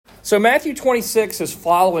So Matthew 26 is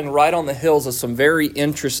following right on the heels of some very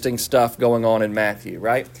interesting stuff going on in Matthew,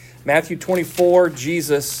 right? Matthew 24,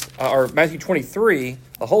 Matthew 23,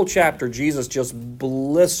 the whole chapter, Jesus just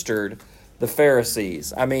blistered the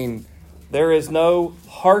Pharisees. I mean, there is no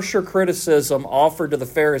harsher criticism offered to the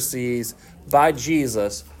Pharisees by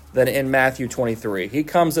Jesus than in Matthew 23. He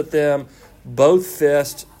comes at them both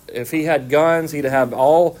fists. If he had guns, he'd had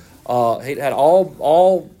all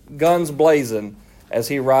guns blazing as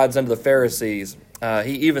he rides into the Pharisees.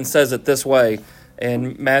 He even says it this way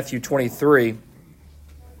in Matthew 23.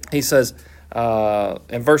 He says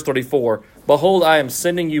in verse 34, "Behold, I am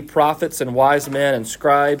sending you prophets and wise men and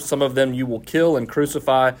scribes. Some of them you will kill and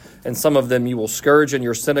crucify, and some of them you will scourge in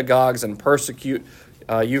your synagogues and persecute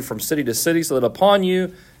you from city to city, so that upon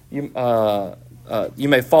you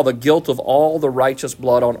may fall the guilt of all the righteous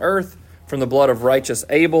blood on earth, from the blood of righteous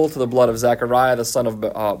Abel to the blood of Zechariah, the son of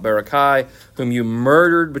Berechiah, whom you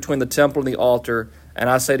murdered between the temple and the altar. And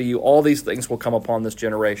I say to you, all these things will come upon this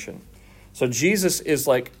generation." So Jesus is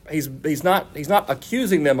like, he's not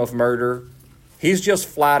accusing them of murder. He's just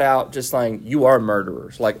flat out just saying, you are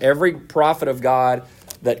murderers. Like every prophet of God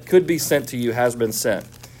that could be sent to you has been sent.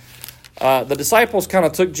 The disciples kind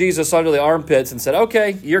of took Jesus under the armpits and said,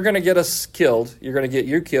 okay, you're going to get us killed. You're going to get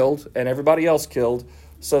you killed and everybody else killed.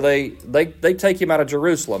 So they take him out of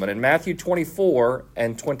Jerusalem. And in Matthew 24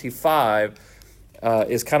 and 25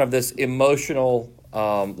 is kind of this emotional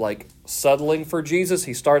settling for Jesus.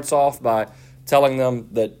 He starts off by telling them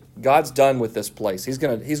that God's done with this place. He's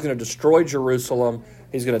going to destroy Jerusalem.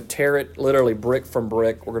 He's going to tear it literally brick from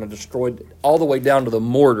brick. We're going to destroy it all the way down to the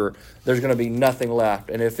mortar. There's going to be nothing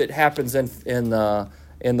left. And if it happens in the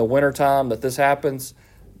wintertime that this happens,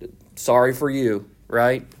 sorry for you,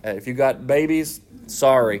 right? If you got babies,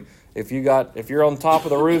 sorry. If you're on top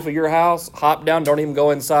of the roof of your house, hop down. Don't even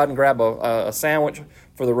go inside and grab a sandwich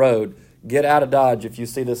for the road. Get out of Dodge if you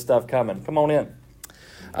see this stuff coming. Come on in.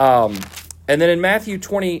 And then in Matthew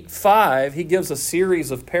 25, he gives a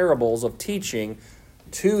series of parables of teaching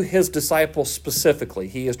to his disciples specifically.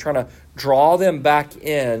 He is trying to draw them back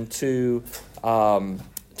into to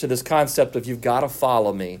this concept of you've got to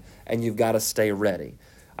follow me and you've got to stay ready.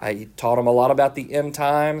 I taught them a lot about the end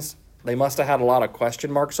times. They must have had a lot of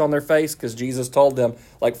question marks on their face because Jesus told them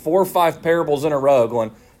like 4 or 5 parables in a row going,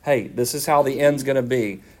 hey, this is how the end's going to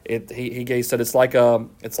be. He said it's like a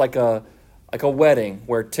wedding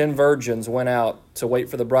where 10 virgins went out to wait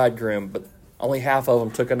for the bridegroom, but only half of them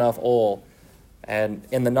took enough oil. And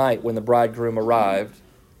in the night when the bridegroom arrived,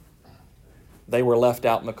 they were left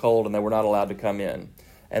out in the cold and they were not allowed to come in.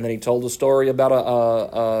 And then he told a story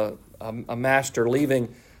about a master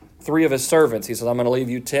leaving 3 of his servants. He said, I'm going to leave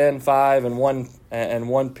you 10, 5, and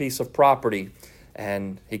one piece of property.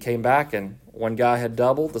 And he came back and one guy had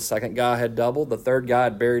doubled, the second guy had doubled, the third guy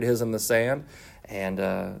had buried his in the sand. And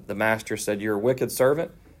the master said, you're a wicked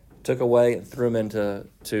servant, took away and threw him into,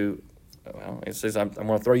 it says, I'm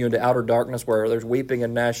going to throw you into outer darkness where there's weeping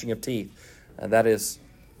and gnashing of teeth. And that is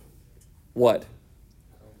what?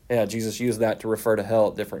 Yeah, Jesus used that to refer to hell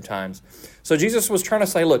at different times. So Jesus was trying to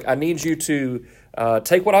say, look, I need you to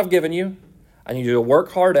take what I've given you. I need you to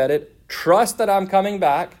work hard at it. Trust that I'm coming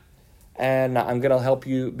back. And I'm going to help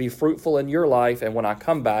you be fruitful in your life. And when I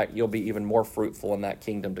come back, you'll be even more fruitful in that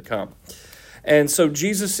kingdom to come. And so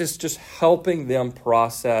Jesus is just helping them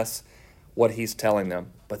process what he's telling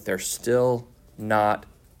them. But they're still not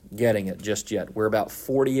getting it just yet. We're about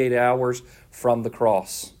 48 hours from the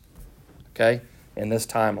cross, okay, in this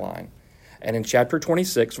timeline. And in chapter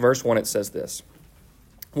 26, verse 1, it says this.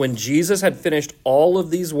 When Jesus had finished all of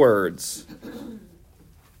these words,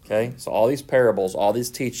 okay, so all these parables, all this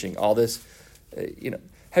teaching, all this,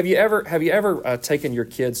 have you ever taken your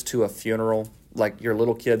kids to a funeral, like your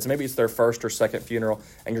little kids, maybe it's their first or second funeral,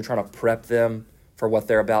 and you're trying to prep them for what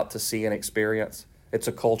they're about to see and experience? It's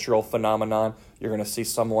a cultural phenomenon. You're going to see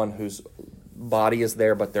someone whose body is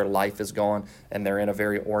there, but their life is gone, and they're in a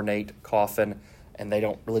very ornate coffin, and they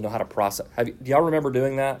don't really know how to process. Do y'all remember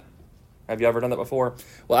doing that? Have you ever done that before?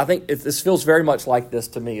 Well, I think this feels very much like this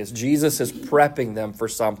to me, as Jesus is prepping them for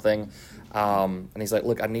something, and he's like,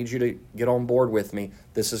 look, I need you to get on board with me.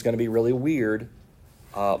 This is going to be really weird,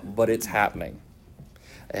 but it's happening.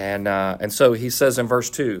 And so he says in verse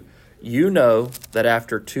 2, you know that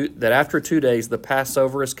after 2 days the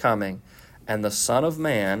Passover is coming, and the Son of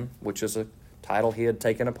Man, which is a title he had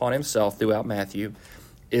taken upon himself throughout Matthew,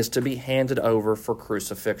 is to be handed over for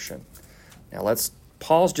crucifixion. Now let's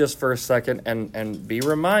pause just for a second and be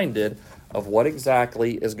reminded of what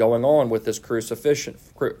exactly is going on with this crucifixion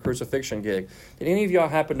gig. Did any of y'all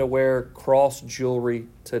happen to wear cross jewelry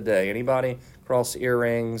today? Anybody? Cross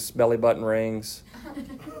earrings, belly button rings,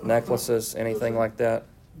 necklaces, anything like that?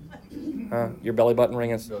 Your belly button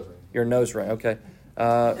ring is your nose ring. Okay.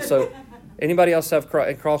 So, anybody else have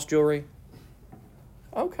cross jewelry?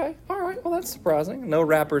 Okay. All right. Well, that's surprising. No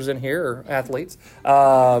rappers in here or athletes,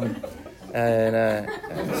 and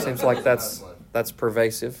it seems like that's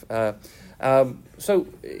pervasive. So,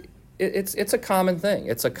 it's a common thing.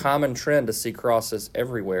 It's a common trend to see crosses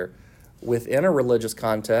everywhere, within a religious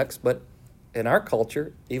context, but in our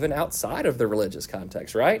culture, even outside of the religious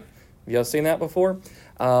context. Right? Have y'all seen that before?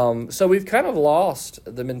 So we've kind of lost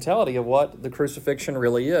the mentality of what the crucifixion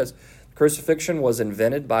really is. Crucifixion was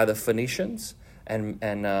invented by the Phoenicians, and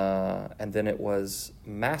then it was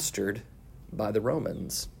mastered by the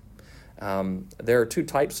Romans. There are two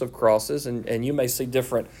types of crosses, and you may see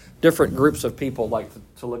different groups of people like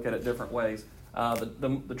to look at it different ways.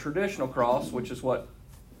 The traditional cross, which is what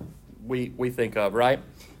we think of, right?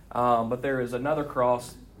 But there is another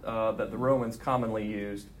cross that the Romans commonly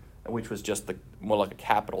used, which was just more like a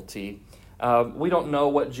capital T. We don't know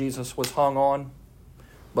what Jesus was hung on,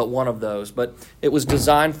 but one of those. But it was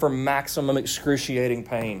designed for maximum excruciating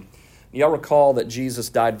pain. Y'all recall that Jesus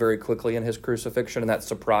died very quickly in his crucifixion, and that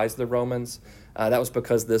surprised the Romans. That was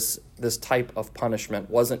because this type of punishment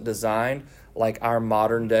wasn't designed like our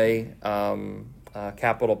modern day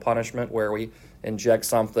capital punishment, where we inject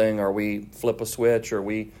something, or we flip a switch, or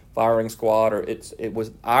we firing squad, or it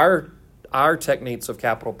was our techniques of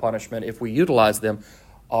capital punishment, if we utilize them,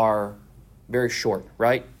 are very short,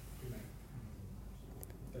 right?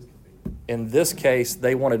 In this case,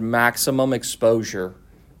 they wanted maximum exposure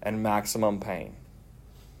and maximum pain.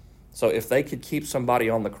 So if they could keep somebody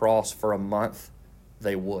on the cross for a month,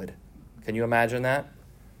 they would. Can you imagine that?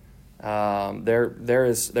 There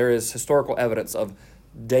is historical evidence of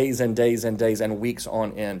days and days and days and weeks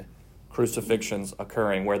on end crucifixions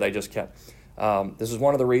occurring where they just kept. This is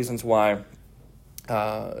one of the reasons why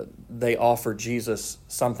they offer Jesus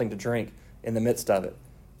something to drink in the midst of it.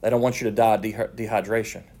 They don't want you to die of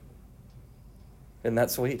dehydration. Isn't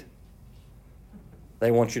that sweet?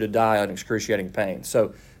 They want you to die on excruciating pain.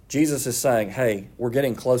 So Jesus is saying, hey, we're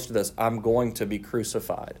getting close to this. I'm going to be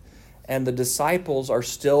crucified. And the disciples are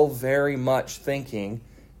still very much thinking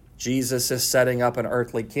Jesus is setting up an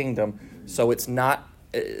earthly kingdom. So it's not,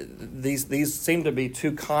 these seem to be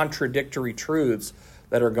two contradictory truths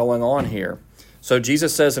that are going on here. So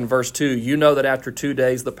Jesus says in verse 2, you know that after 2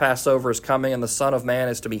 days the Passover is coming and the Son of Man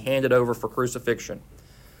is to be handed over for crucifixion.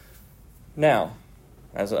 Now,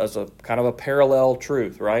 as a kind of a parallel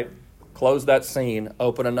truth, right? Close that scene,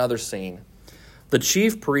 open another scene. The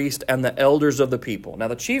chief priest and the elders of the people. Now,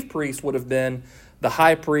 the chief priest would have been the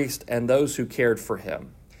high priest and those who cared for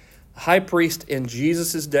him. The high priest in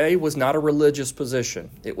Jesus' day was not a religious position.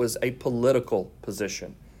 It was a political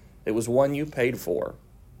position. It was one you paid for.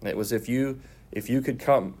 It was if you could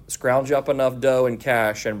come scrounge up enough dough and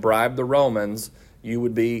cash and bribe the Romans, you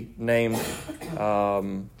would be named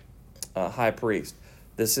high priest.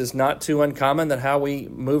 This is not too uncommon that how we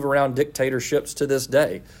move around dictatorships to this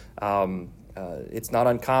day. It's not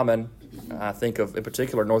uncommon. I think of, in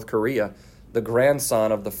particular, North Korea. The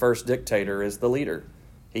grandson of the first dictator is the leader.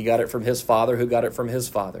 He got it from his father, who got it from his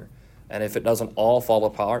father. And if it doesn't all fall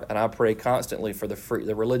apart, and I pray constantly for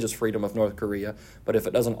the religious freedom of North Korea, but if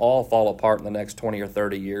it doesn't all fall apart in the next 20 or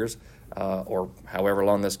 30 years, or however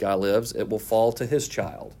long this guy lives, it will fall to his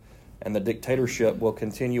child. And the dictatorship will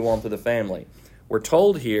continue on through the family. We're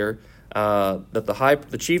told here that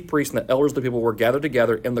the chief priest and the elders of the people were gathered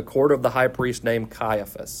together in the court of the high priest named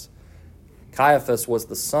Caiaphas. Caiaphas was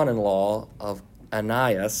the son-in-law of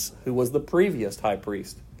Ananias, who was the previous high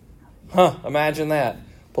priest. Imagine that.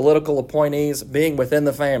 Political appointees being within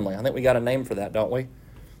the family. I think we got a name for that, don't we?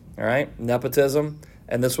 All right, nepotism.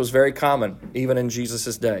 And this was very common, even in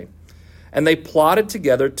Jesus' day. And they plotted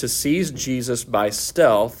together to seize Jesus by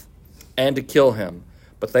stealth and to kill him.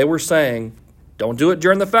 But they were saying, don't do it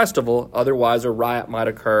during the festival, otherwise a riot might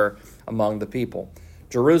occur among the people.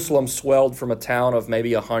 Jerusalem swelled from a town of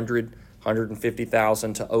maybe 100,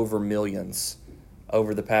 150,000 to over millions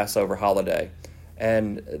over the Passover holiday.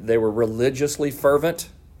 And they were religiously fervent.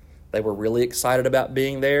 They were really excited about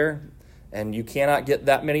being there. And you cannot get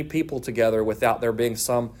that many people together without there being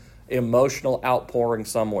some emotional outpouring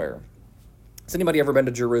somewhere. Has anybody ever been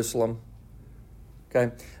to Jerusalem?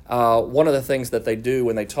 Okay. One of the things that they do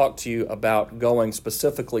when they talk to you about going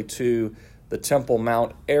specifically to the Temple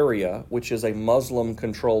Mount area, which is a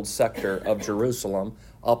Muslim-controlled sector of Jerusalem,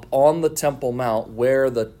 up on the Temple Mount where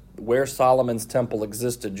Solomon's temple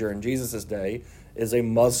existed during Jesus' day, is a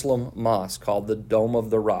Muslim mosque called the Dome of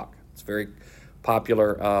the Rock. It's very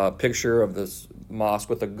popular picture of this mosque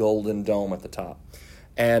with a golden dome at the top.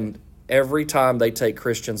 And every time they take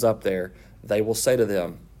Christians up there, they will say to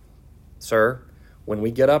them, "Sir, when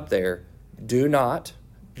we get up there, do not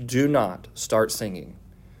start singing.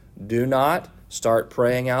 Do not start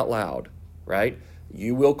praying out loud," right?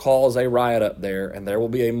 "You will cause a riot up there, and there will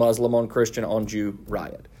be a Muslim on Christian on Jew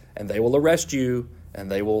riot. And they will arrest you,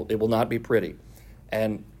 and it will not be pretty."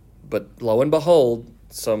 But lo and behold,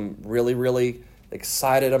 some really, really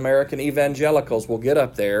excited American evangelicals will get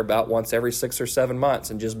up there about once every 6 or 7 months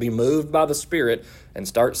and just be moved by the Spirit and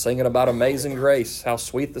start singing about amazing grace, how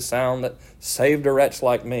sweet the sound that saved a wretch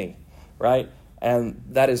like me, right? And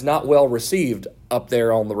that is not well received up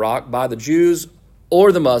there on the rock by the Jews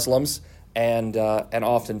or the Muslims, and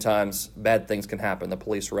oftentimes bad things can happen. The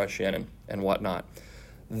police rush in and whatnot.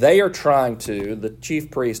 The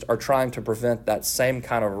chief priests are trying to prevent that same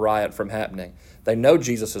kind of riot from happening. They know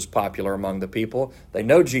Jesus is popular among the people. They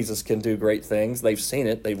know Jesus can do great things. They've seen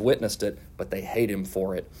it. They've witnessed it, but they hate him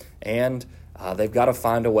for it. And they've got to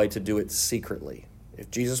find a way to do it secretly. If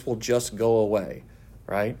Jesus will just go away,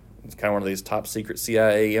 right? It's kind of one of these top secret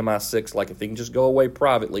CIA, MI6, like if he can just go away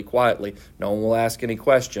privately, quietly, no one will ask any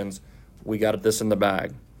questions, we got this in the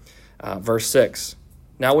bag. Verse 6.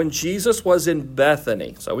 Now when Jesus was in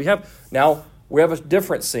Bethany, so we have a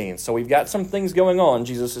different scene. So we've got some things going on.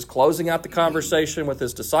 Jesus is closing out the conversation with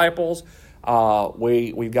his disciples.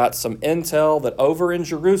 We've got some intel that over in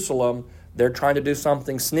Jerusalem, they're trying to do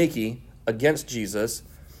something sneaky against Jesus.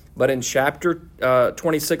 But in chapter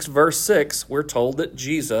 26, verse 6, we're told that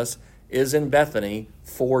Jesus is in Bethany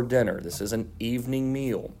for dinner. This is an evening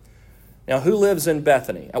meal. Now, who lives in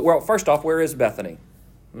Bethany? Well, first off, where is Bethany?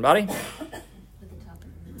 Anybody?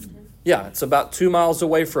 Yeah, it's about 2 miles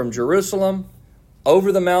away from Jerusalem,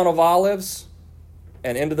 over the Mount of Olives,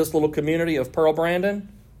 and into this little community of Pearl Brandon.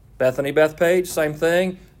 Bethany, Bethpage, same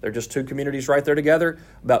thing. They're just two communities right there together,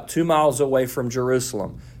 about 2 miles away from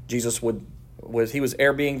Jerusalem. Jesus was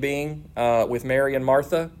Airbnb with Mary and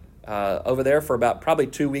Martha over there for about probably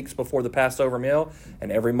 2 weeks before the Passover meal.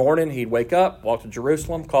 And every morning he'd wake up, walk to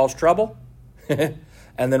Jerusalem, cause trouble,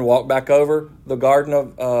 and then walk back over the garden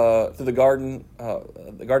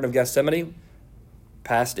of Gethsemane,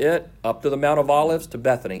 past it, up to the Mount of Olives, to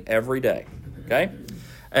Bethany every day. Okay?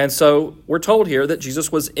 And so we're told here that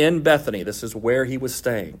Jesus was in Bethany. This is where he was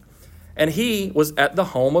staying. And he was at the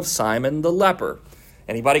home of Simon the leper.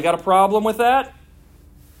 Anybody got a problem with that?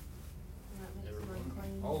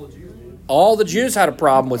 All the Jews had a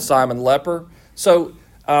problem with Simon the leper. So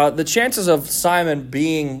the chances of Simon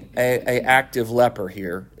being a active leper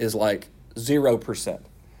here is like 0%.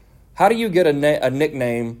 How do you get a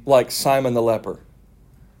nickname like Simon the leper?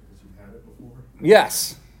 Because you had it before?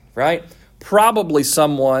 Yes, right? Probably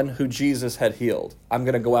someone who Jesus had healed. I'm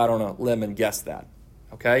going to go out on a limb and guess that.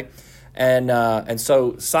 Okay? And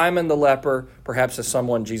so Simon the leper perhaps is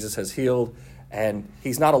someone Jesus has healed, and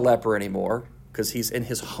he's not a leper anymore because he's in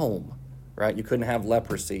his home, right? You couldn't have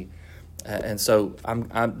leprosy. And so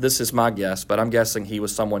this is my guess, but I'm guessing he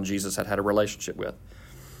was someone Jesus had a relationship with.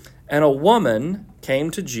 And a woman came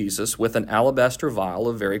to Jesus with an alabaster vial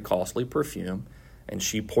of very costly perfume, and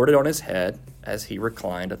she poured it on his head as he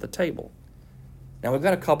reclined at the table. Now, we've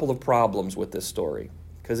got a couple of problems with this story,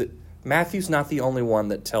 because Matthew's not the only one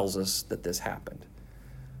that tells us that this happened.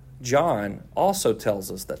 John also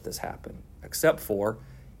tells us that this happened, except for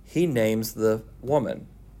he names the woman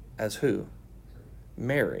as who?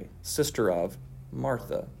 Mary, sister of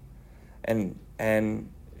Martha. And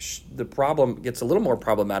the problem gets a little more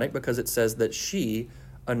problematic because it says that she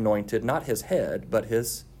anointed not his head, but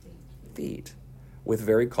his feet with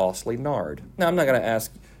very costly nard. Now, I'm not going to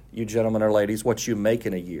ask you gentlemen or ladies what you make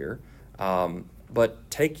in a year, but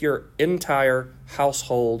take your entire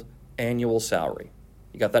household annual salary.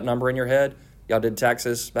 You got that number in your head? Y'all did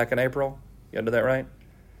taxes back in April? Y'all did that right?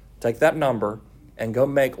 Take that number and go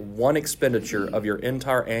make one expenditure of your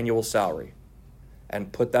entire annual salary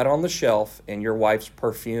and put that on the shelf in your wife's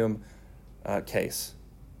perfume case.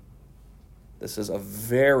 This is a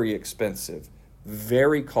very expensive,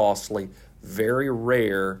 very costly, very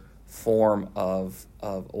rare form of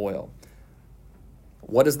oil.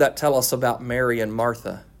 What does that tell us about Mary and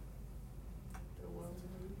Martha?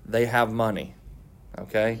 They have money,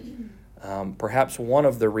 okay? Perhaps one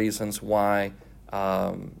of the reasons why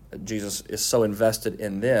Jesus is so invested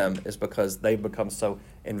in them is because they've become so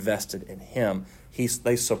invested in him.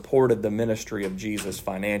 They supported the ministry of Jesus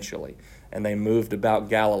financially, and they moved about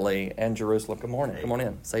Galilee and Jerusalem. Good morning. Come on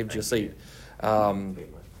in. Saved you a seat.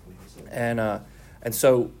 And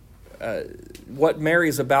so what Mary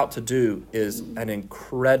is about to do is an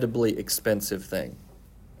incredibly expensive thing.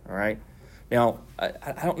 All right? Now, I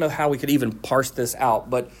don't know how we could even parse this out,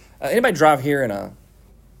 but anybody drive here in a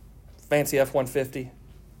fancy F-150?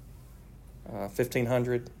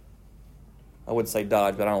 1500? I would say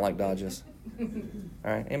Dodge, but I don't like Dodges. All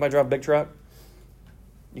right. Anybody drive a big truck?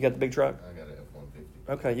 You got the big truck? I got an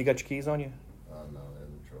F-150. Okay. You got your keys on you? No, in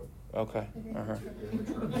the truck. Okay. Uh-huh. In the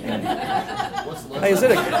truck. What's left? Hey, is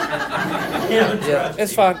it a... Yeah,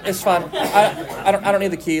 it's fine. It's fine. I don't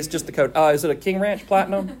need the keys, just the code. Is it a King Ranch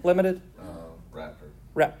Platinum Limited?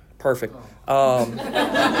 Raptor. Perfect.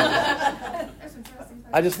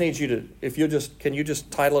 I just need you to, can you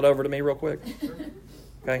just title it over to me real quick?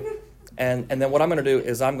 Okay. And then what I'm going to do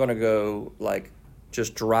is I'm going to go,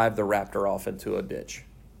 just drive the Raptor off into a ditch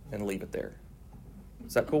and leave it there.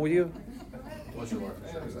 Is that cool with you? What's your life?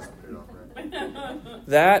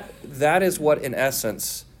 That is what, in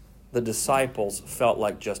essence, the disciples felt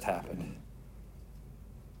like just happened.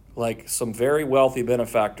 Like some very wealthy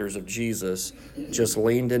benefactors of Jesus just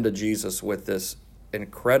leaned into Jesus with this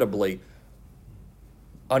incredibly,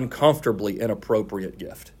 uncomfortably inappropriate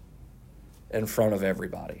gift in front of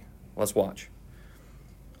everybody. Let's watch.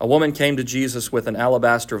 A woman came to Jesus with an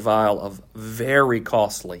alabaster vial of very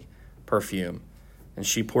costly perfume, and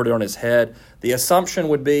she poured it on his head. The assumption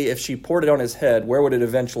would be if she poured it on his head, where would it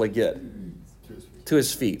eventually get? To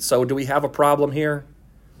his feet. So do we have a problem here?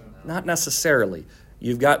 Not necessarily.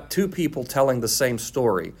 You've got two people telling the same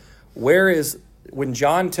story. When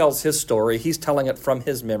John tells his story, he's telling it from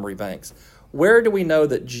his memory banks. Where do we know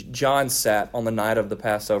that John sat on the night of the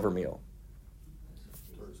Passover meal?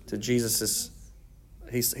 To Jesus's,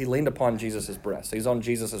 he leaned upon Jesus' breast. He's on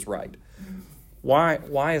Jesus' right.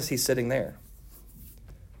 Why is he sitting there?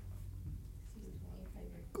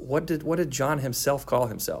 What did John himself call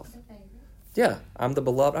himself? Yeah, I'm the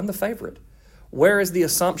beloved, I'm the favorite. Where is the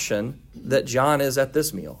assumption that John is at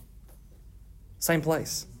this meal? Same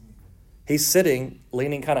place. He's sitting,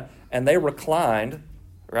 leaning and they reclined,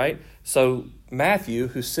 right? So Matthew,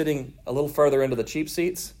 who's sitting a little further into the cheap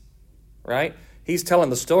seats, right? He's telling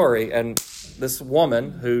the story, and this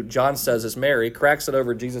woman, who John says is Mary, cracks it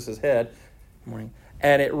over Jesus' head. Good morning.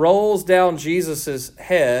 And it rolls down Jesus'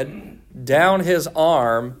 head, down his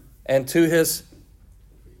arm, and to his...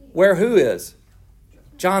 Where who is?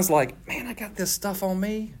 John's like, man, I got this stuff on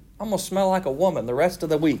me. I'm going to smell like a woman the rest of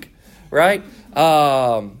the week, right?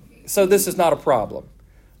 So this is not a problem.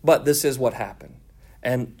 But this is what happened.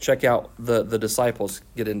 And check out the disciples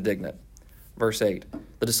get indignant. Verse 8.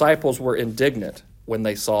 The disciples were indignant when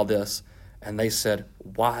they saw this, and they said,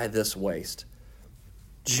 why this waste?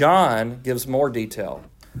 John gives more detail.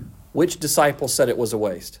 Which disciple said it was a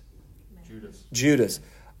waste? Judas.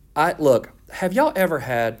 Look, have y'all ever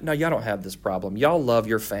had... No, y'all don't have this problem. Y'all love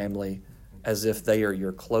your family as if they are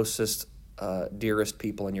your closest, dearest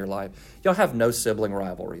people in your life. Y'all have no sibling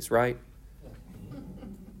rivalries, right?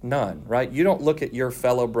 None, right? You don't look at your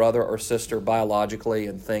fellow brother or sister biologically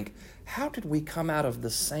and think, how did we come out of the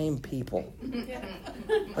same people?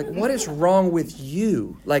 Like, what is wrong with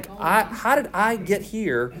you? Like, how did I get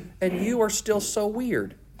here and you are still so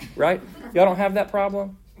weird, right? Y'all don't have that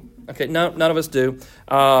problem? Okay, no, none of us do.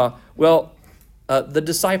 The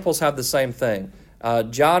disciples have the same thing.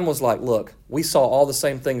 John was like, look, we saw all the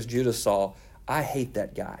same things Judas saw. I hate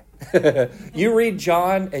that guy. You read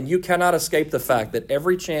John, and you cannot escape the fact that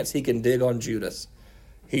every chance he can dig on Judas,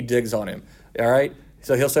 he digs on him. All right?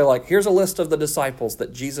 So he'll say, here's a list of the disciples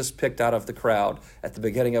that Jesus picked out of the crowd at the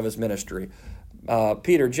beginning of his ministry.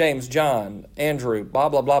 Peter, James, John, Andrew, blah,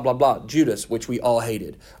 blah, blah, blah, blah. Judas, which we all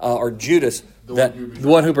hated. Or Judas, the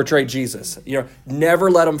one who betrayed Jesus. Never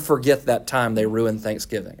let them forget that time they ruined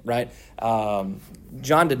Thanksgiving, right?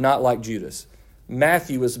 John did not like Judas.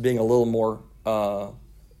 Matthew was being a little more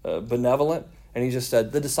benevolent, and he just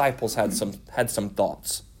said the disciples had some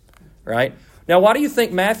thoughts, right? Now, why do you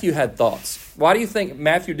think Matthew had thoughts? Why do you think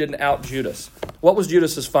Matthew didn't out Judas? What was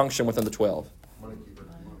Judas's function within the 12? Money keeper.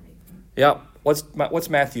 Yep. What's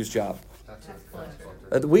Matthew's job?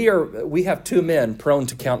 We have two men prone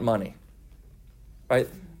to count money, right?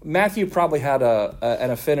 Matthew probably had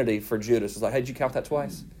an affinity for Judas. It's like, hey, did you count that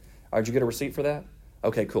twice? Or did you get a receipt for that?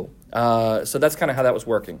 Okay, cool. So that's kind of how that was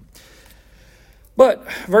working. But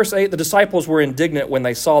verse 8, the disciples were indignant when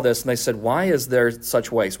they saw this, and they said, why is there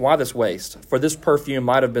such waste? Why this waste? For this perfume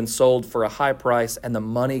might have been sold for a high price and the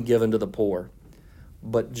money given to the poor.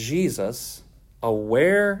 But Jesus,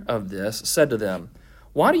 aware of this, said to them,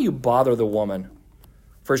 why do you bother the woman?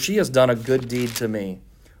 For she has done a good deed to me.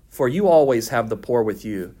 For you always have the poor with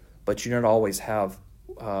you, but you don't always have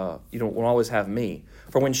me.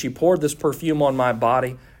 For when she poured this perfume on my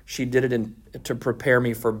body, she did it to prepare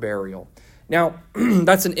me for burial. Now,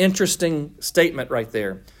 that's an interesting statement right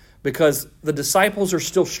there, because the disciples are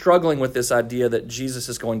still struggling with this idea that Jesus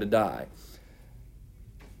is going to die.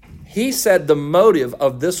 He said the motive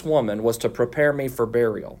of this woman was to prepare me for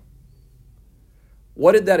burial.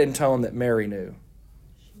 What did that intone that Mary knew?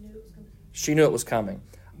 She knew it was coming.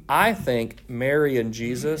 I think Mary and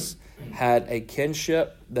Jesus had a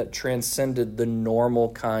kinship that transcended the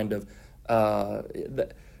normal kind of...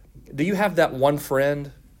 do you have that one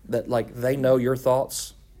friend that, like, they know your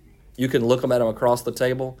thoughts? You can look them at them across the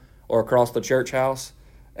table or across the church house,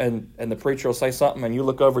 and the preacher will say something, and you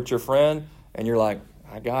look over at your friend, and you're like,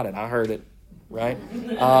 I got it, I heard it, right?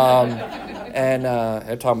 And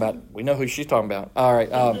they're talking about, we know who she's talking about. All right.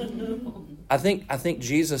 I think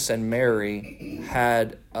Jesus and Mary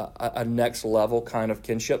had a next level kind of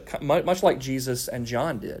kinship, much like Jesus and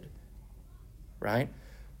John did, right?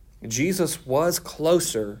 Jesus was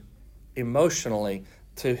closer emotionally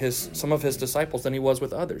to some of his disciples than he was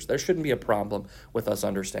with others. There shouldn't be a problem with us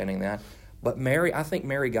understanding that. But Mary, I think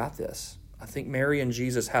Mary got this. I think Mary and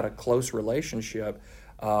Jesus had a close relationship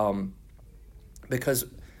because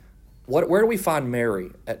where do we find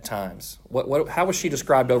Mary at times? How was she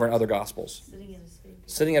described over in other Gospels? Sitting at his feet.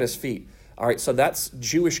 Sitting at his feet. All right, so that's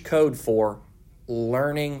Jewish code for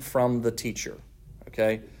learning from the teacher.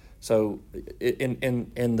 Okay, so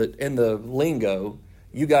in the lingo,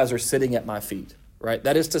 you guys are sitting at my feet, right?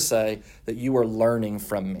 That is to say that you are learning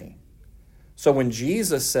from me. So when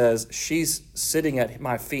Jesus says she's sitting at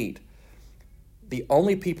my feet, the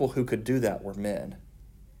only people who could do that were men.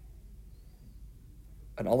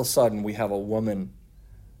 And all of a sudden, we have a woman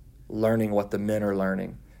learning what the men are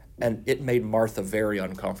learning. And it made Martha very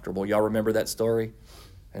uncomfortable. Y'all remember that story?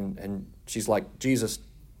 And she's like, Jesus,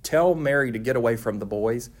 tell Mary to get away from the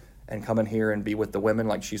boys and come in here and be with the women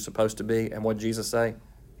like she's supposed to be. And what did Jesus say?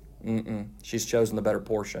 She's chosen the better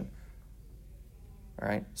portion. All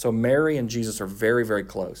right? So Mary and Jesus are very, very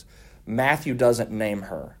close. Matthew doesn't name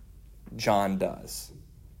her. John does.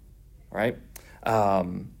 All right?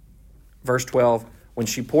 Verse 12, when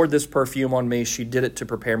she poured this perfume on me, she did it to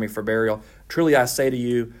prepare me for burial. Truly I say to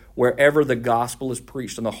you, wherever the gospel is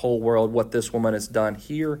preached in the whole world, what this woman has done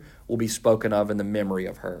here will be spoken of in the memory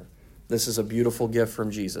of her. This is a beautiful gift from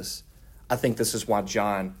Jesus. I think this is why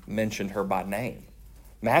John mentioned her by name.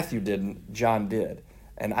 Matthew didn't, John did.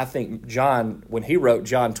 And I think John, when he wrote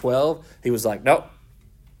John 12, he was like, nope.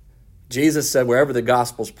 Jesus said wherever the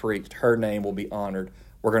gospel's preached, her name will be honored.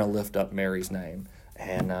 We're going to lift up Mary's name.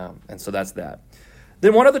 And so that's that.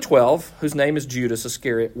 Then one of the 12, whose name is Judas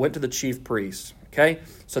Iscariot, went to the chief priests. Okay?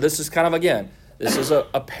 So this is kind of, again, this is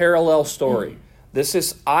a parallel story. This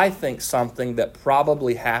is, I think, something that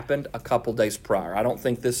probably happened a couple days prior. I don't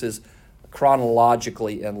think this is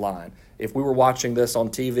chronologically in line. If we were watching this on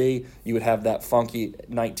TV, you would have that funky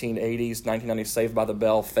 1980s, 1990s Saved by the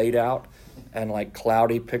Bell fade out and like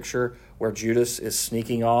cloudy picture where Judas is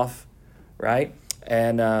sneaking off, right?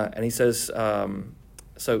 And he says,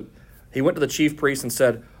 so he went to the chief priest and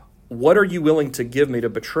said, what are you willing to give me to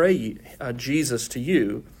betray Jesus to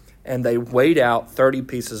you? And they weighed out 30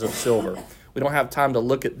 pieces of silver. We don't have time to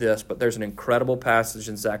look at this, but there's an incredible passage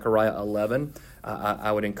in Zechariah 11.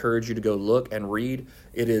 I would encourage you to go look and read.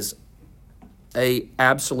 It is a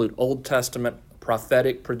absolute Old Testament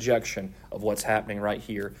prophetic projection of what's happening right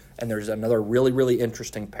here. And there's another really, really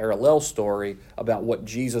interesting parallel story about what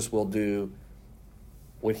Jesus will do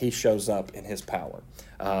when he shows up in his power.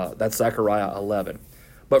 That's Zechariah 11.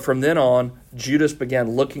 But from then on, Judas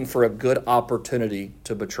began looking for a good opportunity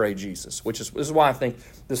to betray Jesus, this is why I think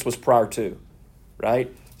this was prior to, right?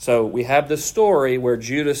 So we have this story where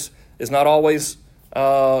Judas is not always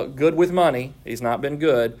good with money. He's not been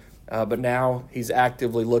good, but now he's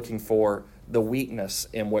actively looking for the weakness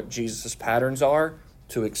in what Jesus' patterns are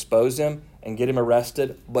to expose him and get him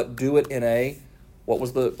arrested, but do it in a, what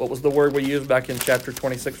was the word we used back in chapter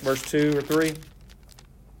 26, verse 2 or 3?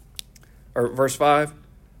 Or verse 5?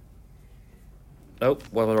 Nope,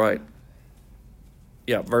 well, right.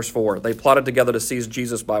 Yeah, verse 4. They plotted together to seize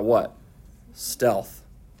Jesus by what? Stealth,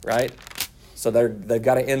 right? So they've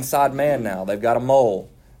got an inside man now. They've got a mole.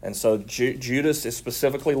 And so Judas is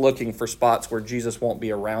specifically looking for spots where Jesus won't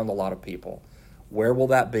be around a lot of people. Where will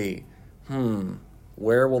that be?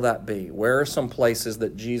 Where will that be? Where are some places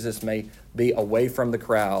that Jesus may be away from the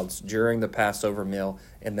crowds during the Passover meal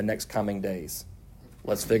in the next coming days?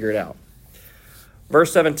 Let's figure it out.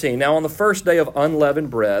 Verse 17, now on the first day of unleavened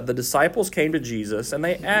bread, the disciples came to Jesus and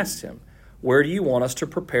they asked him, where do you want us to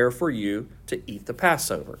prepare for you to eat the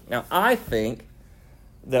Passover? Now, I think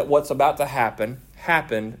that what's about to happen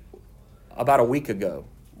happened about a week ago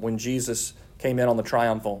when Jesus came in on the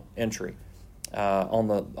triumphal entry on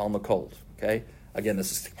the colt. Okay, again,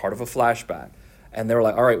 this is part of a flashback, And they were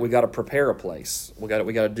like, all right, we got to prepare a place. We got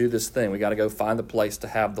to do this thing. We got to go find the place to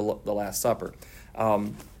have the Last Supper.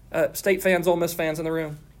 State fans, Ole Miss fans in the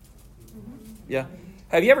room? Yeah.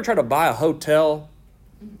 Have you ever tried to buy a hotel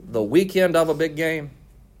the weekend of a big game?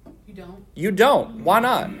 You don't? You don't. Why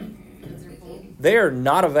not? They are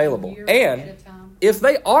not available. And if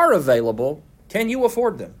they are available, can you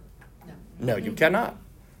afford them? No, you cannot.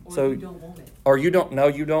 Or you don't want it. Or you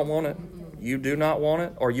don't want it. You do not want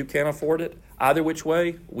it, or you can't afford it. Either which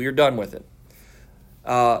way, we are done with it.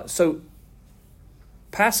 So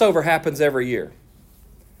Passover happens every year.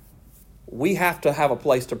 We have to have a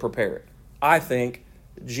place to prepare it. I think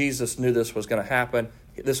Jesus knew this was going to happen.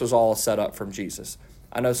 This was all set up from Jesus.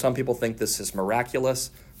 I know some people think this is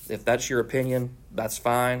miraculous. If that's your opinion, that's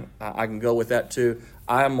fine. I can go with that too.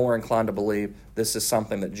 I am more inclined to believe this is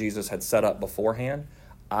something that Jesus had set up beforehand.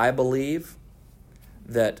 I believe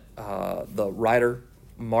that the writer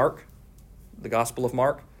Mark, the Gospel of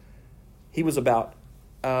Mark, he was about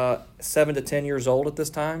 7 to 10 years old at this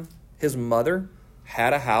time. His mother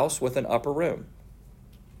had a house with an upper room.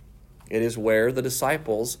 It is where the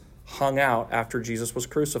disciples hung out after Jesus was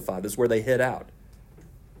crucified. This is where they hid out.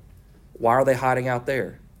 Why are they hiding out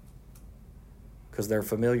there? Because they're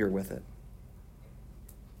familiar with it.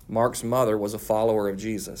 Mark's mother was a follower of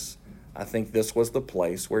Jesus. I think this was the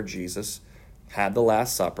place where Jesus had the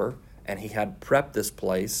Last Supper, and he had prepped this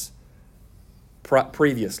place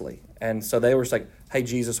previously. And so they were like, hey,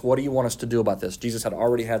 Jesus, what do you want us to do about this? Jesus had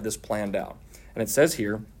already had this planned out. And it says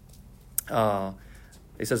here,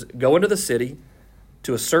 he says, go into the city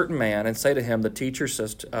to a certain man and say to him, the teacher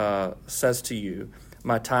says to you,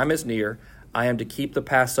 my time is near. I am to keep the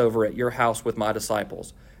Passover at your house with my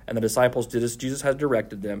disciples. And the disciples did as Jesus had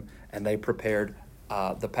directed them, and they prepared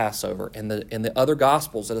the Passover. In the other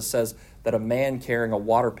Gospels, it says that a man carrying a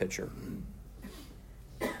water pitcher.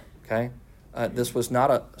 Okay? This was not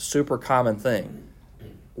a super common thing.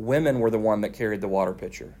 Women were the one that carried the water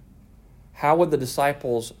pitcher. How would the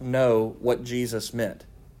disciples know what Jesus meant?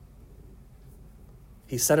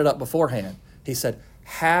 He set it up beforehand. He said,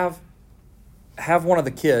 have one of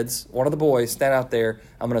the kids, one of the boys, stand out there.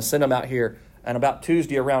 I'm going to send them out here. And about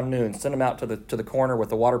Tuesday around noon, send them out to the corner with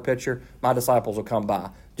the water pitcher. My disciples will come by.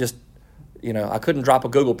 Just, I couldn't drop a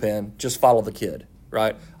Google pen. Just follow the kid,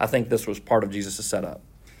 right? I think this was part of Jesus' setup.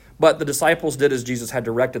 But the disciples did as Jesus had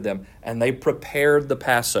directed them, and they prepared the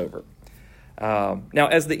Passover. Now,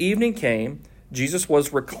 as the evening came, Jesus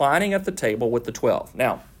was reclining at the table with the 12.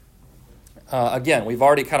 Now, again, we've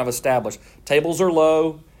already kind of established tables are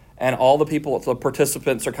low, and all the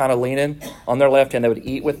participants are kind of leaning on their left hand. They would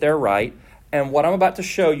eat with their right. And what I'm about to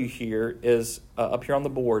show you here is, up here on the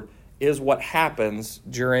board, is what happens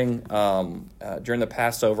during the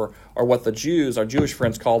Passover, or what our Jewish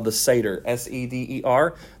friends call the Seder,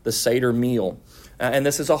 S-E-D-E-R, the Seder meal. And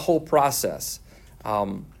this is a whole process.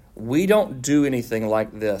 We don't do anything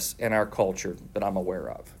like this in our culture that I'm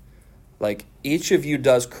aware of. Like, each of you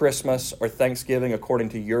does Christmas or Thanksgiving according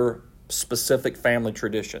to your specific family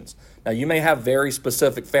traditions. Now, you may have very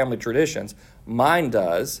specific family traditions. Mine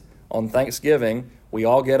does. On Thanksgiving, we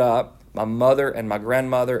all get up. My mother and my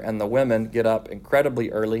grandmother and the women get up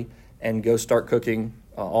incredibly early and go start cooking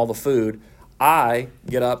all the food. I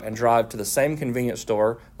get up and drive to the same convenience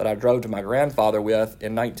store that I drove to my grandfather with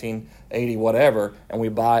in 1980 whatever, and we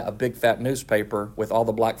buy a big fat newspaper with all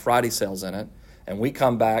the Black Friday sales in it, and we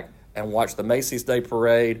come back and watch the Macy's Day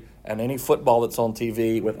Parade and any football that's on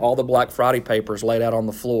TV with all the Black Friday papers laid out on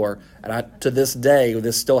the floor. And to this day,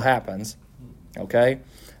 this still happens, okay?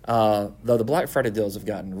 Though the Black Friday deals have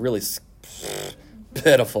gotten really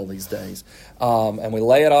pitiful these days. And we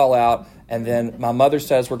lay it all out, and then my mother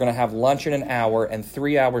says we're going to have lunch in an hour, and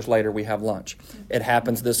 3 hours later we have lunch. It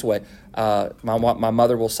happens this way. My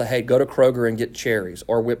mother will say, hey, go to Kroger and get cherries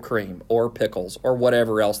or whipped cream or pickles or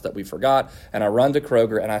whatever else that we forgot. And I run to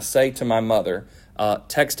Kroger and I say to my mother,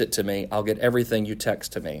 text it to me. I'll get everything you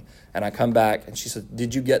text to me. And I come back and she said,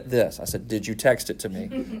 did you get this? I said, did you text it to me?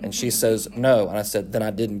 And she says, no. And I said, then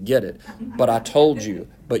I didn't get it. But I told you,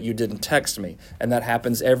 but you didn't text me. And that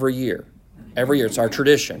happens every year. Every year. It's our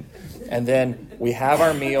tradition. And then we have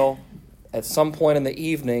our meal. At some point in the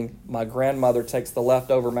evening, my grandmother takes the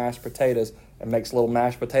leftover mashed potatoes and makes little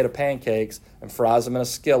mashed potato pancakes and fries them in a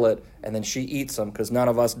skillet, and then she eats them because none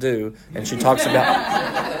of us do. And she talks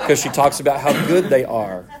about how good they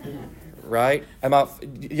are, right?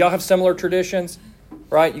 Y'all have similar traditions,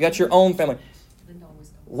 right? You got your own family.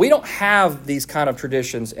 We don't have these kind of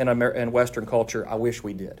traditions in Western culture. I wish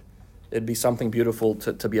we did. It'd be something beautiful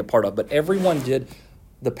to be a part of. But everyone did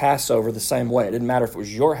the Passover the same way. It didn't matter if it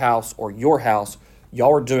was your house or your house.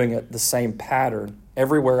 Y'all were doing it the same pattern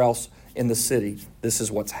everywhere else in the city, this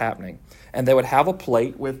is what's happening. And they would have a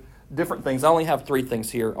plate with different things. I only have 3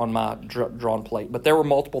 things here on my drawn plate, but there were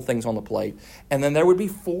multiple things on the plate. And then there would be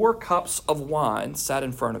 4 cups of wine sat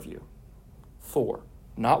in front of you. 4.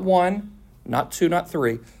 Not 1, not 2, not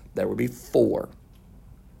 3. There would be 4.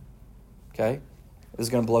 Okay? This is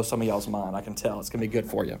going to blow some of y'all's mind. I can tell. It's going to be good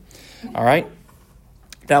for you. All right?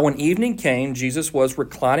 Now, when evening came, Jesus was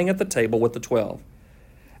reclining at the table with the 12.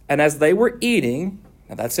 And as they were eating,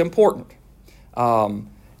 now that's important,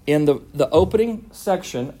 in the opening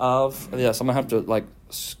section of, yes, I'm going to have to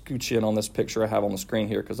scooch in on this picture I have on the screen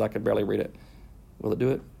here because I could barely read it. Will it do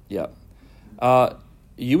it? Yeah.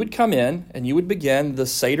 You would come in and you would begin the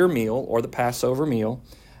Seder meal or the Passover meal,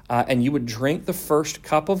 and you would drink the first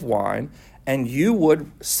cup of wine, and you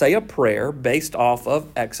would say a prayer based off of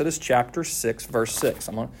Exodus chapter 6, verse 6.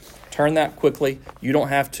 I'm going to turn that quickly. You don't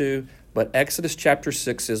have to, but Exodus chapter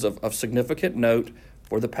 6 is of significant note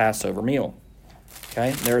for the Passover meal.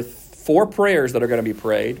 Okay, there are 4 prayers that are going to be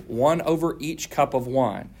prayed, one over each cup of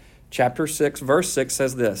wine. Chapter 6, verse 6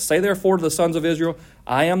 says this, "Say therefore to the sons of Israel,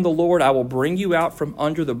 I am the Lord, I will bring you out from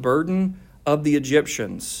under the burden of the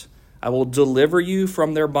Egyptians. I will deliver you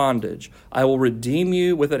from their bondage. I will redeem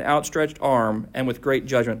you with an outstretched arm and with great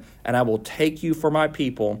judgment, and I will take you for my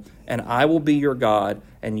people, and I will be your God,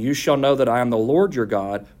 and you shall know that I am the Lord your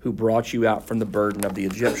God, who brought you out from the burden of the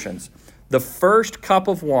Egyptians." The first cup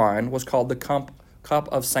of wine was called the cup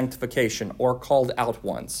of sanctification, or called out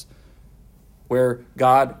ones, where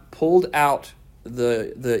God pulled out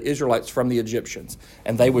the Israelites from the Egyptians.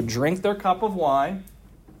 And they would drink their cup of wine.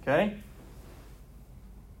 Okay?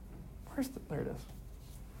 There it is.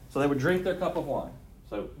 So they would drink their cup of wine.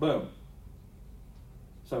 So, boom.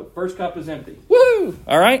 So, first cup is empty. Woo!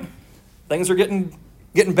 All right? Things are getting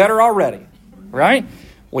better already. Right?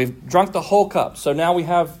 We've drunk the whole cup. So now we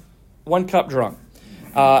have 1 cup drunk.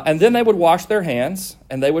 And then they would wash their hands,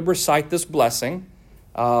 and they would recite this blessing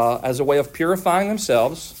as a way of purifying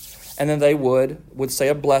themselves. And then they would say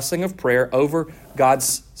a blessing of prayer over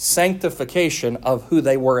God's sanctification of who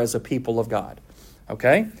they were as a people of God.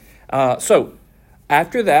 Okay? So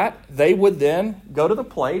after that, they would then go to the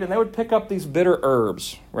plate, and they would pick up these bitter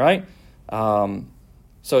herbs, right?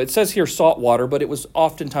 So it says here salt water, but it was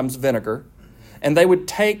oftentimes vinegar. And they would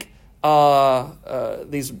take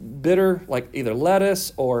these bitter, like either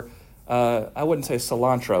lettuce or I wouldn't say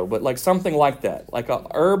cilantro, but like something like that, like a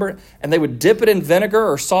herb, and they would dip it in vinegar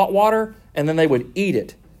or salt water, and then they would eat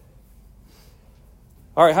it.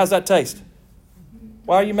 All right, how's that taste?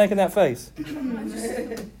 Why are you making that face?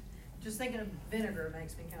 Just thinking of vinegar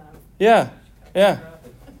makes me kind of... Yeah.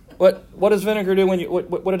 What does vinegar do when you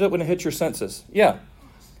what does it when it hits your senses? Yeah.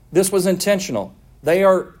 This was intentional.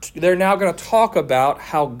 They're now going to talk about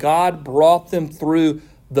how God brought them through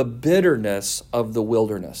the bitterness of the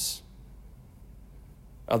wilderness,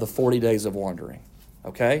 of the 40 days of wandering.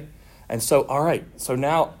 Okay? And so, all right,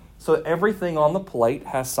 so everything on the plate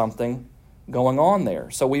has something going on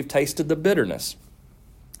there. So we've tasted the bitterness.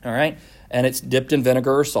 All right? And it's dipped in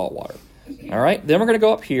vinegar or salt water. All right? Then we're going to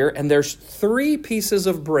go up here, and there's 3 pieces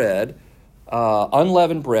of bread,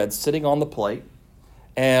 unleavened bread, sitting on the plate.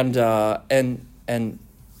 And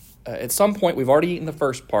at some point, we've already eaten the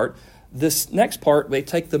first part. This next part, they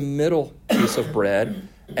take the middle piece of bread,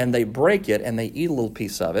 and they break it, and they eat a little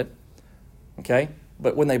piece of it. Okay?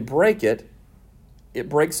 But when they break it, it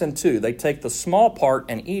breaks in 2. They take the small part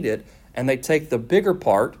and eat it, and they take the bigger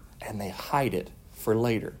part, and they hide it for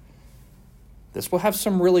later. This will have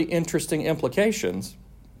some really interesting implications,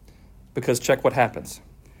 because check what happens.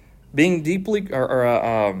 Being deeply,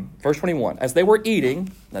 verse 21, as they were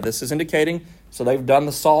eating, now this is indicating, so they've done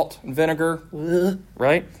the salt and vinegar,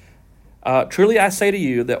 right? Truly I say to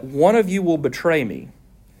you that one of you will betray me.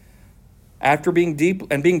 After being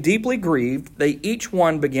deeply grieved, they each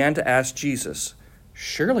one began to ask Jesus,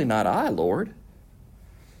 "Surely not I, Lord."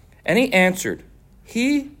 And he answered,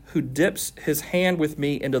 "He who dips his hand with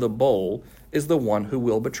me into the bowl is the one who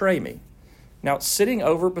will betray me." Now, sitting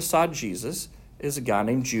over beside Jesus is a guy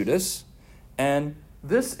named Judas, and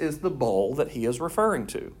this is the bowl that he is referring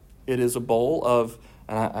to. It is a bowl of,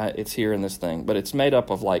 it's here in this thing, but it's made up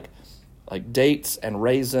of like dates and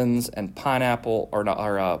raisins and pineapple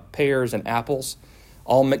or pears and apples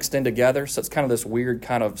all mixed in together. So it's kind of this weird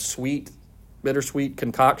kind of bittersweet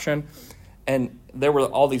concoction. And there were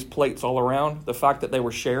all these plates all around. The fact that they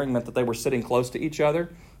were sharing meant that they were sitting close to each other.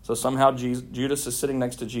 So somehow Judas is sitting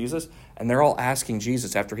next to Jesus, and they're all asking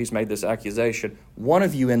Jesus after he's made this accusation, "One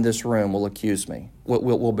of you in this room will accuse me,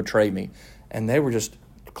 will betray me." And they were just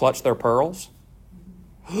clutched their pearls.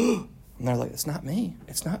 And they're like, "It's not me.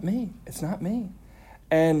 It's not me. It's not me."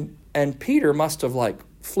 And Peter must have like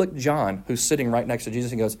flicked John, who's sitting right next to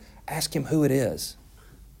Jesus, and goes, ask him who it is.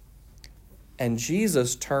 And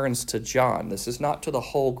Jesus turns to John. This is not to the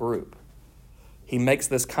whole group. He makes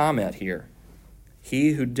this comment here.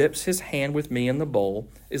 He who dips his hand with me in the bowl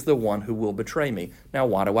is the one who will betray me. Now,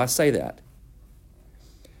 why do I say that?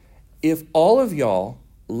 If all of y'all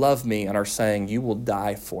love me and are saying, you will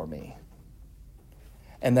die for me,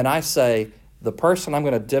 and then I say, the person I'm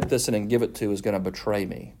going to dip this in and give it to is going to betray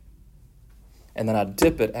me, and then I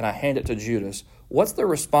dip it and I hand it to Judas, what's the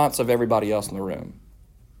response of everybody else in the room?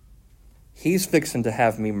 He's fixing to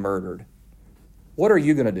have me murdered. What are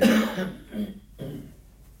you going to do?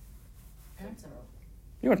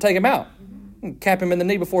 You're going to take him out. Cap him in the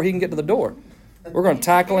knee before he can get to the door. We're going to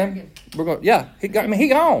tackle him. He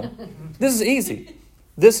gone. This is easy.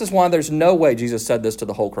 This is why there's no way Jesus said this to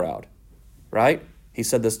the whole crowd, right? He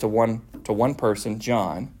said this to one person,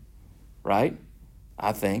 John, right?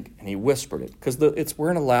 I think, and he whispered it because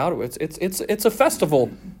we're in a loud. It's a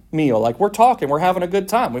festival meal. Like we're talking, we're having a good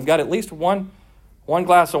time. We've got at least one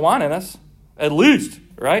glass of wine in us, at least,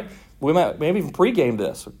 right? We maybe even pregame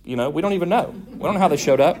this. We don't even know. We don't know how they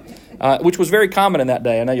showed up, which was very common in that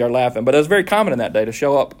day. I know you're laughing, but it was very common in that day to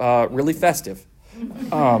show up really festive.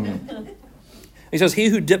 He says, he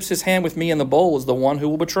who dips his hand with me in the bowl is the one who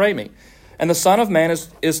will betray me. And the Son of Man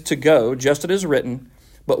is to go, just as it is written,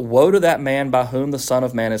 but woe to that man by whom the Son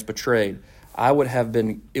of Man is betrayed. It would have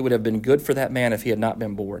been good for that man if he had not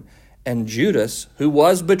been born. And Judas, who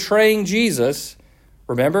was betraying Jesus,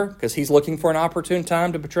 remember, because he's looking for an opportune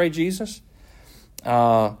time to betray Jesus,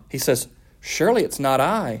 he says, surely it's not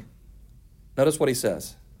I. Notice what he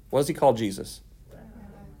says. What does he call Jesus?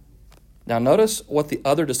 Now notice what the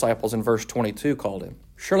other disciples in verse 22 called him.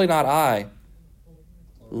 Surely not I,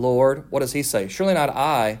 Lord. What does he say? Surely not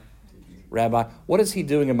I, Rabbi. What is he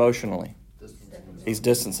doing emotionally? He's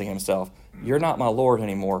distancing himself. You're not my Lord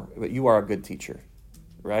anymore, but you are a good teacher,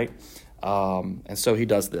 right? And so he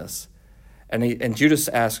does this. And Judas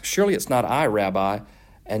asks, surely it's not I, Rabbi.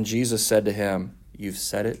 And Jesus said to him, you've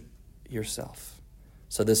said it yourself.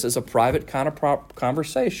 So this is a private kind of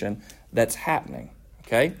conversation that's happening,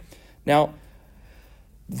 okay? Now,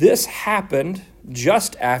 this happened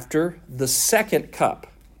just after the second cup,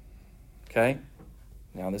 okay?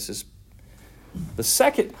 Now, this is the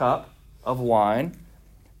second cup of wine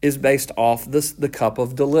is based off the cup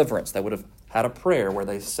of deliverance. They would have had a prayer where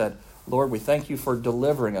they said, Lord, we thank you for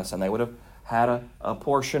delivering us. And they would have had a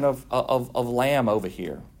portion of lamb over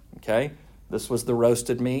here, okay? This was the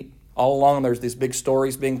roasted meat. All along, there's these big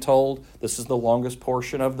stories being told. This is the longest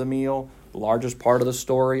portion of the meal, the largest part of the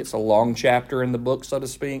story. It's a long chapter in the book, so to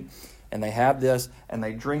speak. And they have this, and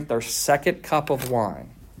they drink their second cup of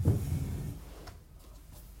wine.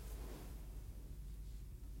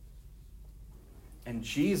 And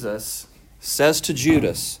Jesus says to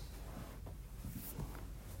Judas,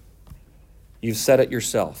 you've said it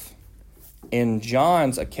yourself. In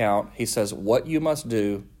John's account, he says, what you must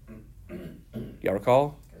do, y'all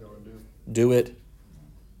recall? Do it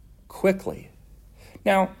quickly.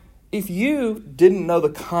 Now, if you didn't know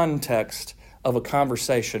the context of a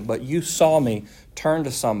conversation, but you saw me turn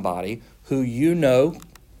to somebody who you know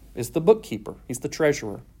is the bookkeeper, he's the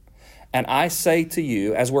treasurer, and I say to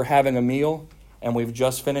you, as we're having a meal, and we've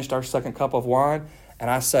just finished our second cup of wine, and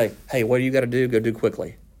I say, hey, what do you got to do? Go do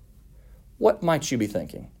quickly. What might you be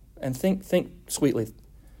thinking? And think sweetly.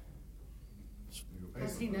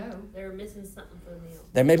 Does he know? They were missing something for the meal.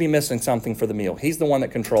 They may be missing something for the meal. He's the one that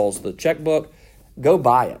controls the checkbook. Go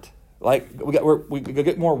buy it. Like, we go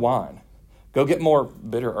get more wine. Go get more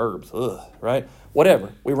bitter herbs. Right?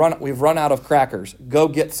 Whatever. We've run out of crackers. Go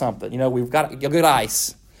get something. We've got good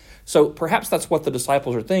ice. So perhaps that's what the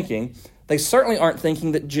disciples are thinking. They certainly aren't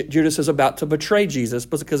thinking that Judas is about to betray Jesus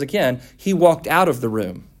because, again, he walked out of the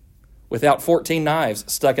room without 14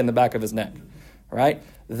 knives stuck in the back of his neck, right?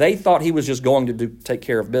 They thought he was just going to take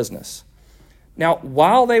care of business. Now,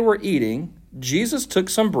 while they were eating, Jesus took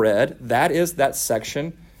some bread, that is that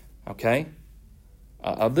section, okay,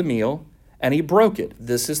 of the meal, and he broke it.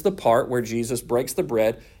 This is the part where Jesus breaks the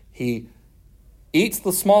bread. He eats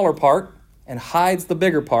the smaller part and hides the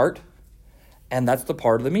bigger part, and that's the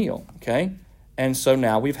part of the meal, okay? And so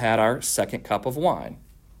now we've had our second cup of wine.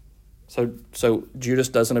 So Judas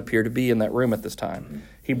doesn't appear to be in that room at this time.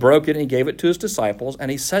 He broke it and he gave it to his disciples,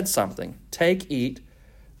 and he said something. Take, eat,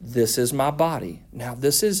 this is my body. Now,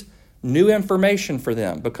 this is new information for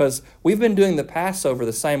them because we've been doing the Passover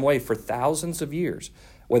the same way for thousands of years.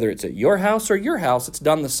 Whether it's at your house or your house, it's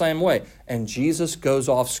done the same way. And Jesus goes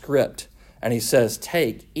off script, and he says,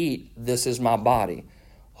 take, eat, this is my body.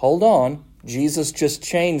 Hold on. Jesus just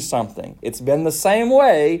changed something. It's been the same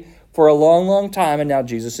way for a long, long time, and now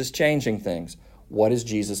Jesus is changing things. What is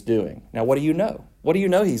Jesus doing? Now, what do you know? What do you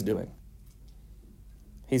know he's doing?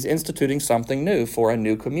 He's instituting something new for a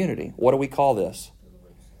new community. What do we call this?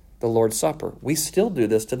 The Lord's Supper. We still do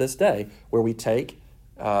this to this day, where we take,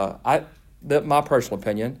 my personal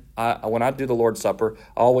opinion, when I do the Lord's Supper,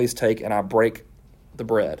 I always take and I break the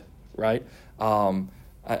bread, right?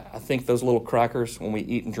 I think those little crackers, when we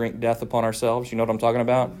eat and drink death upon ourselves, you know what I'm talking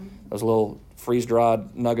about? Those little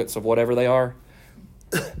freeze-dried nuggets of whatever they are.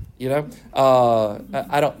 You know?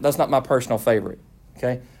 That's not my personal favorite,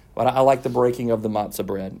 okay? But I like the breaking of the matzah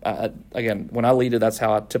bread. Again, when I lead it, that's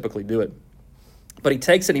how I typically do it. But he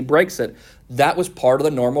takes it, he breaks it. That was part of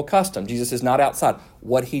the normal custom. Jesus is not outside.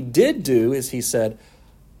 What he did do is he said,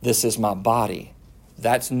 this is my body.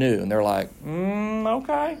 That's new. And they're like,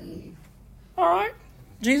 okay. All right.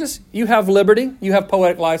 Jesus, you have liberty. You have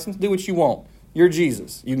poetic license. Do what you want. You're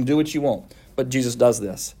Jesus. You can do what you want. But Jesus does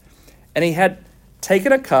this. And he had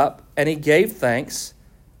taken a cup, and he gave thanks,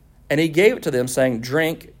 and he gave it to them, saying,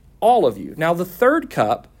 drink, all of you. Now, the third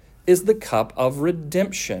cup is the cup of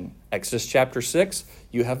redemption. Exodus chapter 6,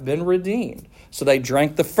 you have been redeemed. So they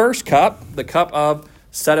drank the first cup, the cup of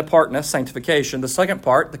set-apartness, sanctification. The second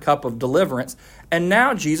part, the cup of deliverance. And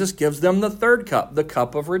now Jesus gives them the third cup, the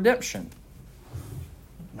cup of redemption.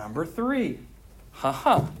 Number 3.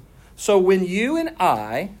 So when you and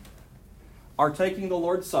I are taking the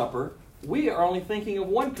Lord's Supper, we are only thinking of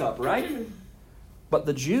one cup, right? But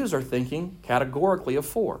the Jews are thinking categorically of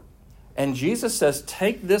 4. And Jesus says,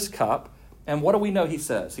 take this cup. And what do we know he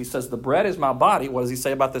says? He says, the bread is my body. What does he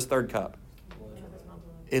say about this third cup?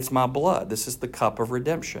 It's my blood. This is the cup of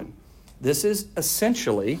redemption. This is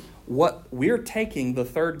essentially what we're taking the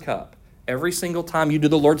third cup. Every single time you do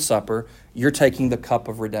the Lord's Supper, you're taking the cup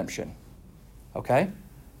of redemption. Okay?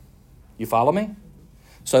 You follow me?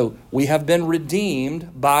 So we have been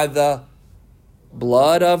redeemed by the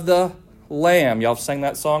blood of the Lamb. Y'all have sang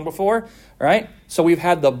that song before, right? So we've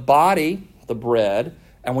had the body, the bread,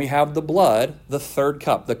 and we have the blood, the third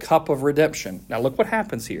cup, the cup of redemption. Now look what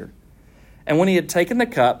happens here. And when he had taken the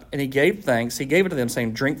cup and he gave thanks, he gave it to them,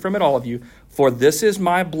 saying, drink from it, all of you, for this is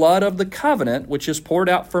my blood of the covenant, which is poured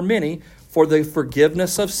out for many for the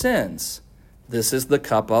forgiveness of sins. This is the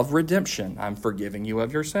cup of redemption. I'm forgiving you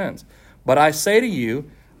of your sins. But I say to you,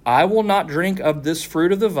 I will not drink of this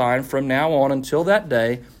fruit of the vine from now on until that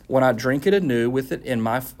day when I drink it anew with it in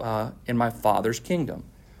my Father's kingdom.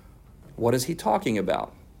 What is he talking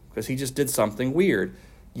about? Because he just did something weird.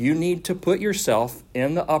 You need to put yourself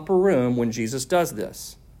in the upper room when Jesus does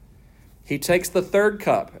this. He takes the third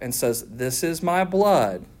cup and says, this is my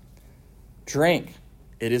blood. Drink.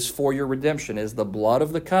 It is for your redemption. It is the blood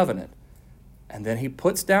of the covenant. And then he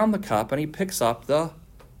puts down the cup and he picks up the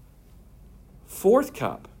fourth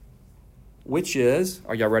cup, which is,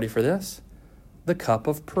 are y'all ready for this? The cup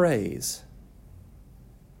of praise.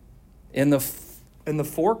 In the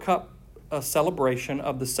 4-cup celebration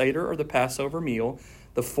of the Seder or the Passover meal,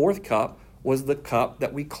 the fourth cup was the cup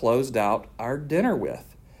that we closed out our dinner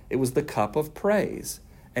with. It was the cup of praise.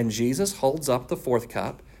 And Jesus holds up the fourth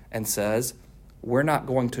cup and says, we're not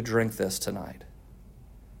going to drink this tonight.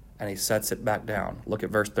 And he sets it back down. Look at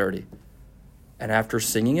verse 30. And after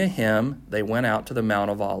singing a hymn, they went out to the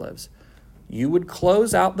Mount of Olives. You would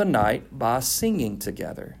close out the night by singing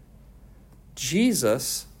together.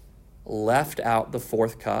 Jesus left out the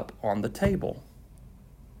fourth cup on the table.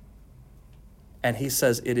 And he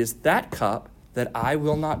says, it is that cup that I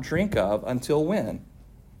will not drink of until when?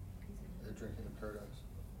 They're drinking in paradise.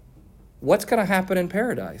 What's going to happen in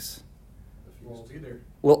paradise? We'll all be there.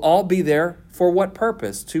 We'll all be there for what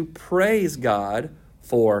purpose? To praise God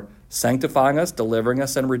for sanctifying us, delivering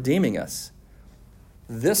us, and redeeming us.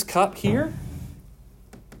 This cup here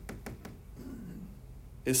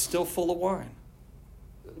is still full of wine,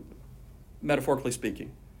 metaphorically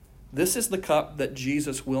speaking. This is the cup that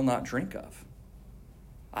Jesus will not drink of.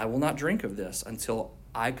 I will not drink of this until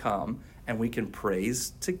I come and we can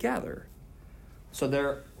praise together.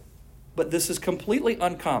 But this is completely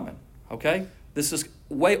uncommon, okay? This is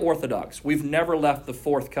way orthodox. We've never left the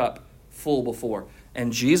fourth cup full before.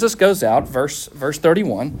 And Jesus goes out, verse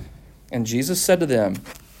 31, and Jesus said to them,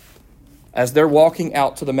 as they're walking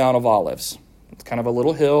out to the Mount of Olives, it's kind of a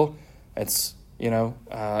little hill. It's,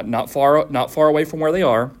 not far away from where they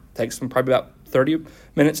are. Takes them probably about 30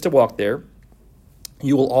 minutes to walk there.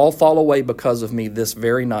 You will all fall away because of me this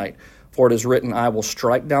very night. For it is written, I will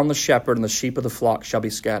strike down the shepherd, and the sheep of the flock shall be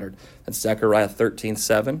scattered. That's Zechariah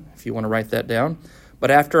 13:7, if you want to write that down.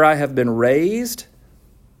 But after I have been raised,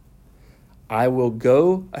 I will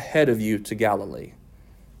go ahead of you to Galilee.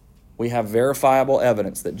 we have verifiable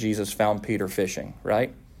evidence that Jesus found Peter fishing,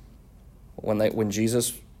 right? When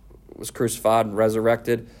Jesus was crucified and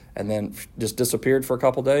resurrected and then just disappeared for a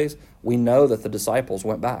couple days, we know that the disciples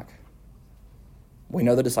went back. We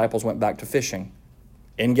know the disciples went back to fishing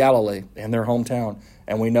in Galilee, in their hometown.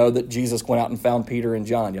 And we know that Jesus went out and found Peter and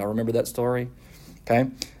John. Y'all remember that story? Okay.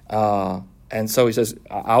 And so he says,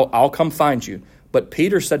 I'll come find you. But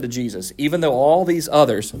Peter said to Jesus, even though all these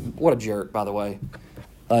others, what a jerk, by the way.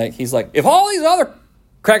 He's like, if all these other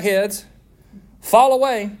crackheads fall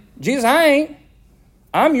away, Jesus, I ain't.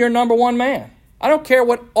 I'm your number one man. I don't care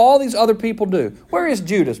what all these other people do. Where is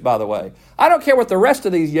Judas, by the way? I don't care what the rest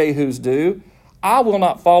of these yahoos do. I will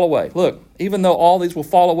not fall away. Look, even though all these will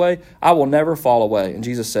fall away, I will never fall away. And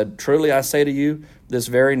Jesus said, truly I say to you, this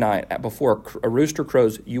very night, before a rooster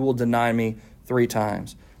crows, you will deny me 3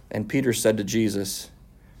 times. And Peter said to Jesus,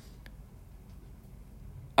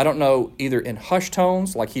 I don't know, either in hushed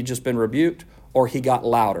tones, like he'd just been rebuked, or he got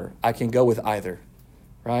louder. I can go with either,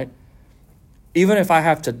 right? Even if I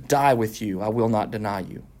have to die with you, I will not deny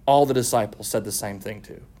you. All the disciples said the same thing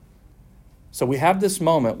too. So we have this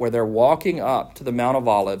moment where they're walking up to the Mount of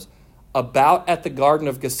Olives, about at the Garden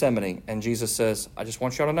of Gethsemane, and Jesus says, I just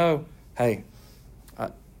want y'all to know, hey,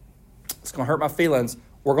 it's going to hurt my feelings.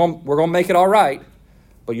 We're going to make it all right,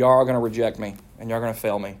 but y'all are going to reject me, and y'all are going to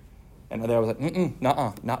fail me. And they were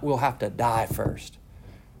like, we'll have to die first.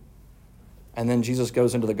 And then Jesus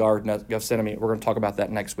goes into the Garden of Gethsemane. We're going to talk about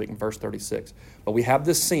that next week in verse 36. But we have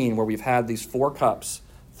this scene where we've had these 4 cups.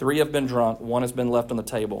 3 have been drunk. 1 has been left on the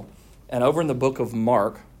table. And over in the book of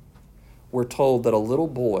Mark, we're told that a little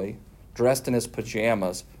boy dressed in his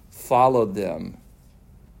pajamas followed them.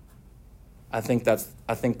 I think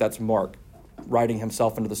that's Mark writing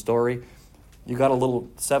himself into the story. You got a little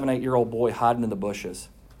 7-8-year-old boy hiding in the bushes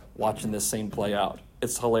watching this scene play out.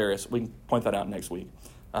 It's hilarious. We can point that out next week.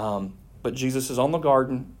 But Jesus is on the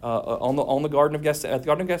garden, at the Garden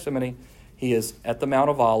of Gethsemane. He is at the Mount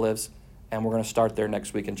of Olives, and we're going to start there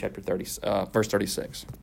next week in verse 36.